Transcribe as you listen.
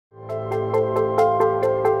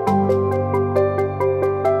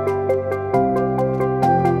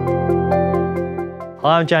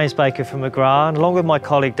I'm James Baker from McGrath, and along with my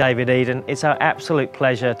colleague David Eden, it's our absolute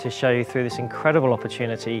pleasure to show you through this incredible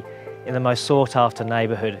opportunity in the most sought-after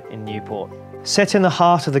neighbourhood in Newport. Set in the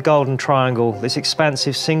heart of the Golden Triangle, this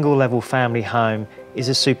expansive single-level family home is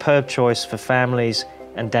a superb choice for families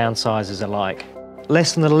and downsizers alike.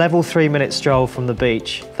 Less than a level 3-minute stroll from the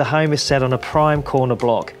beach, the home is set on a prime corner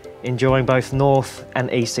block, enjoying both north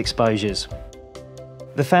and east exposures.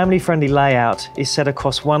 The family-friendly layout is set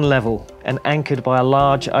across one level and anchored by a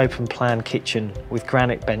large open-plan kitchen with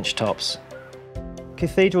granite bench tops.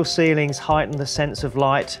 Cathedral ceilings heighten the sense of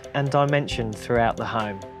light and dimension throughout the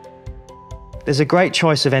home. There's a great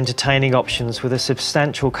choice of entertaining options with a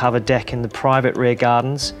substantial covered deck in the private rear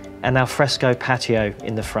gardens and al fresco patio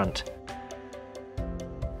in the front.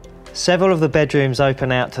 Several of the bedrooms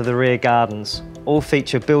open out to the rear gardens. All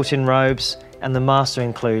feature built-in robes, and the master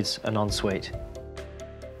includes an ensuite.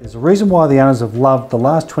 There's a reason why the owners have loved the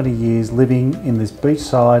last 20 years living in this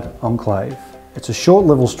beachside enclave. It's a short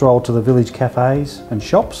level stroll to the village cafes and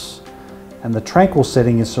shops, and the tranquil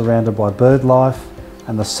setting is surrounded by bird life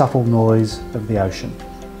and the subtle noise of the ocean.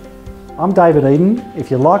 I'm David Eden. If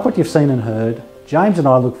you like what you've seen and heard, James and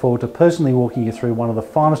I look forward to personally walking you through one of the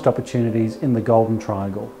finest opportunities in the Golden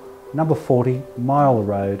Triangle, number 40 Myola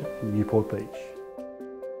Road, Newport Beach.